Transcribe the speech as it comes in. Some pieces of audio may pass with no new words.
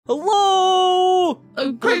Hello!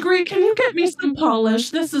 Gregory, can you get me some polish?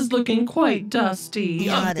 This is looking quite dusty.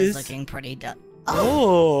 Yeah, it is looking pretty dusty.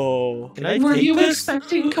 Oh, can I Were take you this?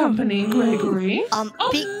 expecting company, Gregory?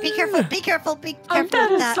 Be careful, be careful, be careful That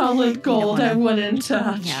with is that. solid gold. I wouldn't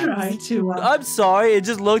Yeah. try to. I'm sorry, it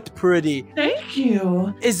just looked pretty. Thank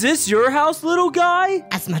you. Is this your house, little guy?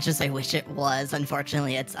 As much as I wish it was,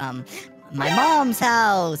 unfortunately, it's my mom's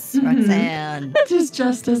house, Mhm. Roxanne. It is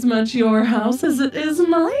just as much your house as it is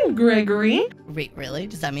mine, Gregory. Wait, really?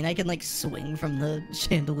 Does that mean I can like swing from the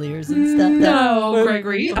chandeliers and stuff? No,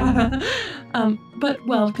 Gregory. But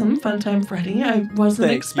welcome, Funtime Freddy. I wasn't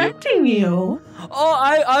Thank expecting you. Oh,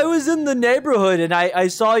 I was in the neighborhood and I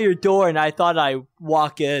saw your door and I thought I'd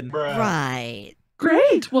walk in. Right.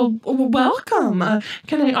 Great. Well, welcome.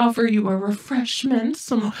 Can I offer you a refreshment?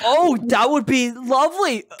 Some. Oh, that would be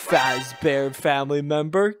lovely. Fazbear family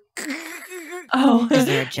member. Oh. Is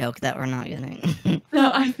there a joke that we're not getting?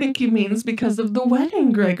 No, I think he means because of the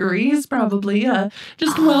wedding, Gregory. He's probably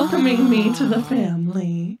just welcoming me to the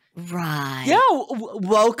family. Right. Yeah,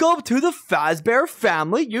 welcome to the Fazbear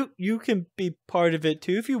family. You can be part of it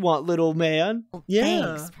too if you want, little man. Well,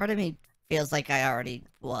 Yeah. Thanks. Part of me feels like I already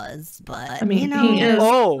was, but I mean, you know. he is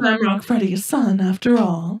Oh. Slamrock Freddy's son, after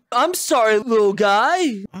all. I'm sorry, little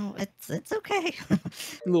guy. Oh, it's okay.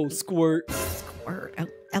 Little squirt. Squirt. Oh,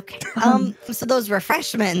 okay. So those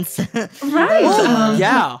refreshments. Right. Oh,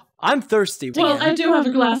 yeah, I'm thirsty. Well, I do have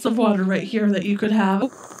a glass of water right here that you could have.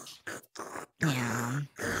 Yeah.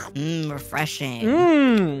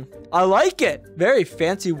 Refreshing. I like it. Very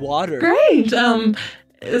fancy water. Great.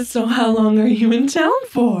 So how long are you in town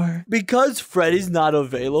for? Because Freddy's not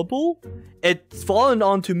available, it's fallen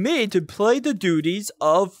onto me to play the duties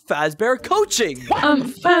of Fazbear coaching.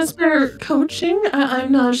 Fazbear coaching?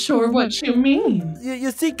 I'm not sure what you mean.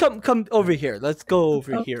 You see, come over here. Let's go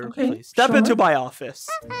over here, okay, please. Step sure. into my office.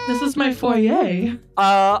 This is my foyer.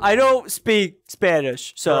 I don't speak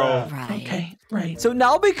Spanish, so... Right. Okay, right. So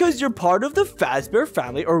now because you're part of the Fazbear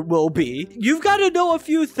family, or will be, you've got to know a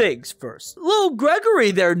few things first. Little Gregory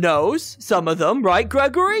there knows some of them, right,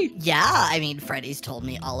 Gregory? Yeah, I mean, Freddy's told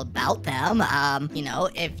me all about them. You know,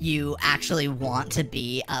 if you actually want to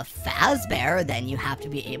be a Fazbear, then you have to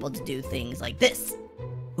be able to do things like this.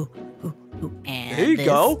 Ooh, ooh, ooh, and There you this.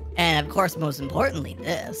 go. And of course, most importantly,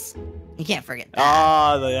 this. You can't forget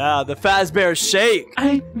that. Yeah, the Fazbear shake.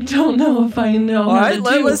 I don't know if I know All how right, to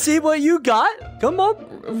do. let's see what you got. Come on.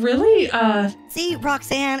 Really? See,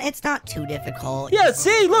 Roxanne, it's not too difficult. Yeah,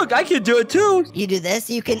 see, look, I can do it too. You do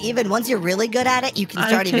this, you can even, once you're really good at it, you can I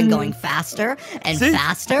start even can- going faster and See?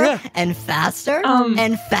 faster Yeah. and faster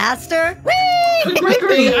and faster.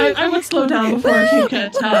 Gregory, I would slow down before you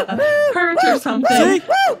get hurt or something. See?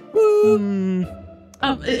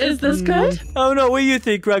 Is this good? Oh no, what do you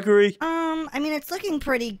think, Gregory? I mean, it's looking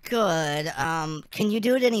pretty good. Can you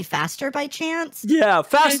do it any faster by chance? Yeah,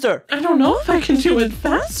 faster. I don't know if I can do it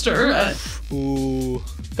faster. Ooh.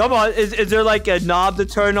 Come on, is there like a knob to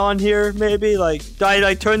turn on here, maybe? Like, do I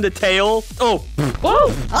like turn the tail? Oh.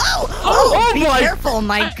 Whoa! Oh, be my- careful,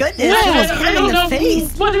 my goodness. Whoa, I almost hit I him in don't the know.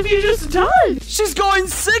 face. What have you just done? She's going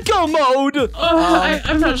sicko mode!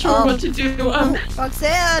 I'm not sure what to do.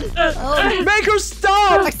 Roxanne! Oh, Make her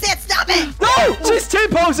stop! Roxanne, stop it! No! She's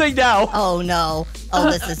T-posing now! Oh, no. Oh,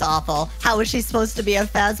 this is awful. How is she supposed to be a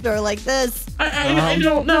Fazbear like this? I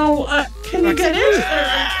don't know. Can you get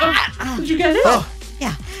in? Did you get in?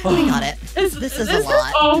 Yeah, we got it. This is a this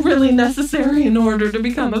lot. all really necessary in order to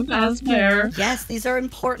become a Fazbear? Yes, these are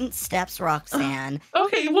important steps, Roxanne.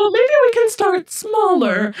 Okay, well, maybe we can start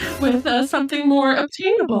smaller with something more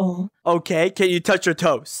obtainable. Okay, can you touch your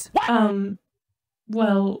toes?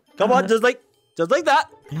 Well... Come on, just like that.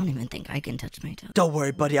 I don't even think I can touch my toes. Don't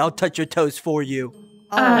worry, buddy, I'll touch your toes for you.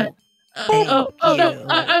 no,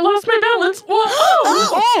 I lost my balance. Whoa!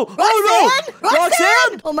 Oh no!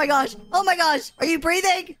 Roxanne! Oh my gosh, are you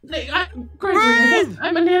breathing? Gregory,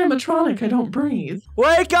 I'm an animatronic. I don't breathe.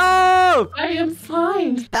 Wake up! I am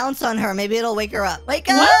fine. Bounce on her, maybe it'll wake her up. Wake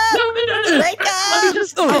up! What? No. Wake Let me up!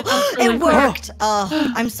 just... It worked!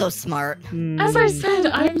 Oh, I'm so smart. As I said,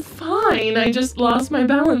 I'm fine. I just lost my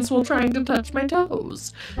balance while trying to touch my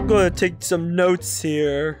toes. I'm gonna take some notes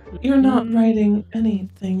here. You're not writing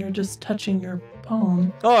anything. You're just touching your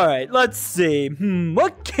palm. Alright, let's see.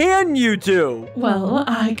 What can you do? Well,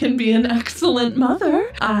 I can be an excellent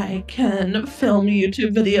mother. I can film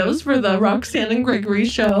YouTube videos for the Roxanne and Gregory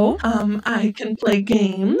show. I can play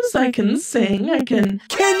games. I can sing. I can...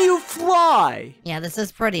 Can you fly? Yeah, this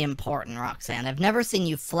is pretty important, Roxanne. I've never seen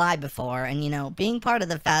you fly before, and you know, being part of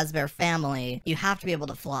the Fazbear family, you have to be able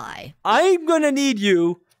to fly. I'm gonna need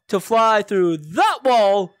you to fly through that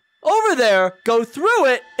wall over there, go through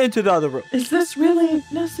it into the other room. Is this really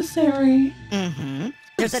necessary? Mm-hmm.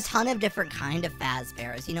 There's a ton of different kind of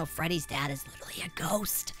Fazbears. You know, Freddy's dad is literally a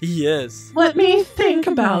ghost. He is. Let me think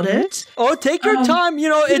about it. Oh, take your time. You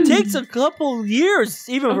know, it takes a couple years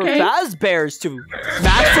even for Fazbears to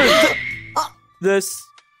master this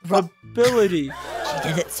ability. She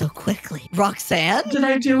did it so quickly. Roxanne? Did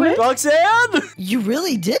I do it? Roxanne? You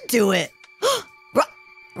really did do it.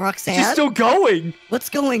 Roxanne? She's still going. What's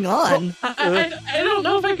going on? I don't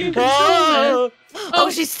know if I can control it. Oh,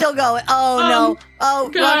 she's still going. Oh, no. Oh,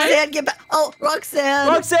 guys? Roxanne, get back. Oh, Roxanne.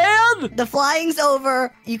 Roxanne? The flying's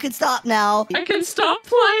over. You can stop now. I can stop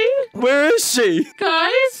playing? Where is she?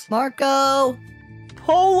 Guys? Marco.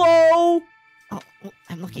 Hello? Oh,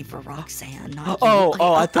 I'm looking for Roxanne. Not you.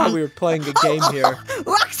 Oh, I thought we were playing a game here.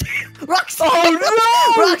 Roxanne!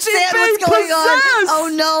 Oh, no! Roxanne, what's going on? Oh,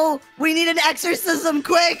 no. We need an exorcism,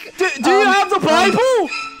 quick. Do you have the Bible?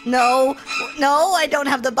 No, I don't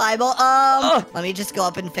have the Bible. Let me just go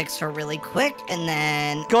up and fix her really quick, and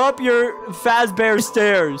then... Go up your Fazbear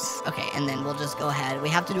stairs. Okay, and then we'll just go ahead. We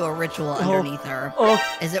have to do a ritual underneath her. Oh.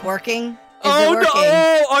 Is it working? Oh, no.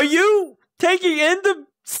 Oh, are you taking in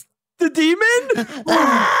the demon?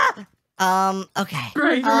 Okay.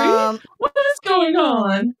 Gregory? What is going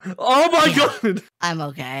on? Oh my god! I'm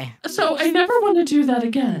okay. So I never want to do that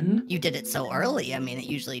again. You did it so early. I mean, it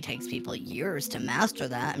usually takes people years to master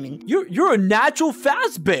that. I mean... You're a natural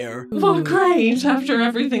Fazbear. Well, great. After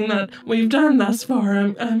everything that we've done thus far,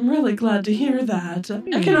 I'm really glad to hear that.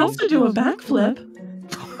 I can also do a backflip.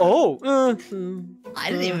 Oh. I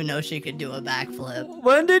didn't even know she could do a backflip.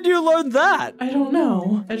 When did you learn that? I don't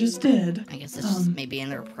know. I just did. I guess it's just maybe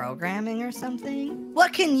in her programming or something.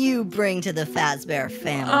 What can you bring to the Fazbear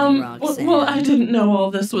family, Roxanne? Well, I didn't know all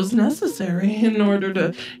this was necessary in order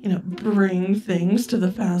to, bring things to the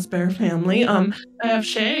Fazbear family. I have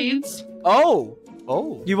shades. Oh.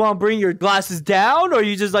 You want to bring your glasses down, or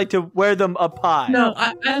you just like to wear them up high? No,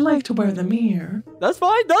 I like to wear them here. That's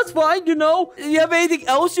fine, you know. You have anything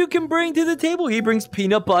else you can bring to the table? He brings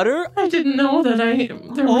peanut butter. I didn't know that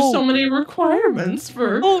there were so many requirements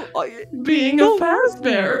for being a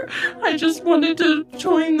Fazbear. I just wanted to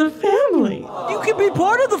join the family. You can be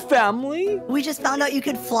part of the family. We just found out you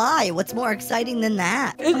could fly. What's more exciting than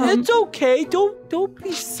that? It's okay. Don't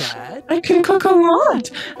be sad. I can cook a lot.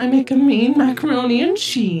 I make a mean macaroni and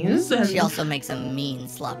cheese. And she also makes a mean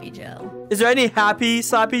sloppy joe. Is there any happy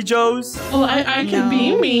sloppy joes? Well, I can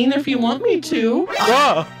be mean if you want me to.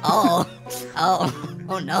 Oh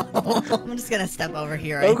no. I'm just gonna step over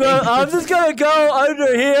here. I'm just gonna go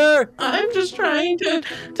under here. I'm just trying to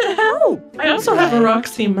help. I also have a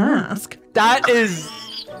Roxy mask. That is...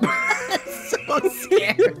 so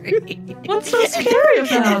scary. What's so scary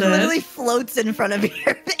about it? It literally floats in front of you.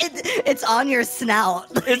 It's on your snout.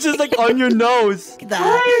 It's just like on your nose.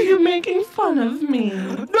 Why are you making fun of me?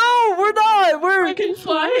 No, we're not. I can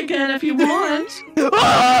fly again if you want.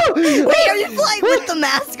 Wait, are you flying with the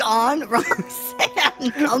mask on,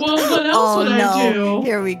 Roxanne? Well, what else would I do?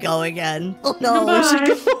 Here we go again. Oh no. Where'd she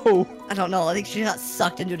go? I don't know. I think she got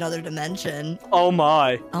sucked into another dimension. Oh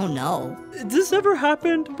my. Oh no. Has this ever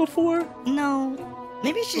happened before? No.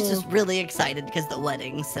 Maybe she's just really excited because the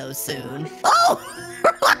wedding's so soon. Oh!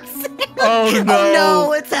 Roxanne! Oh no. Oh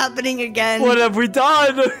no, it's happening again. What have we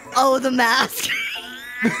done? Oh, the mask.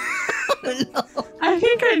 Oh, no. I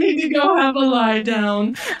think I need to go have a lie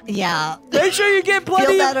down. Yeah. Make sure you get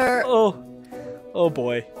plenty. Feel better. Oh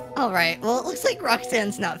boy. All right. Well, it looks like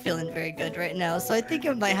Roxanne's not feeling very good right now, so I think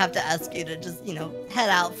I might have to ask you to just, head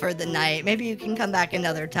out for the night. Maybe you can come back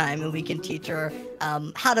another time and we can teach her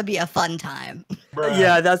how to be a Funtime.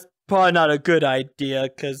 Yeah, that's probably not a good idea,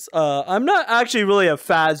 because I'm not actually really a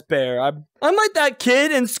Fazbear. I'm like that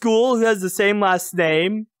kid in school who has the same last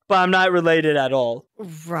name, but I'm not related at all.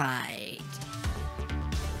 Right.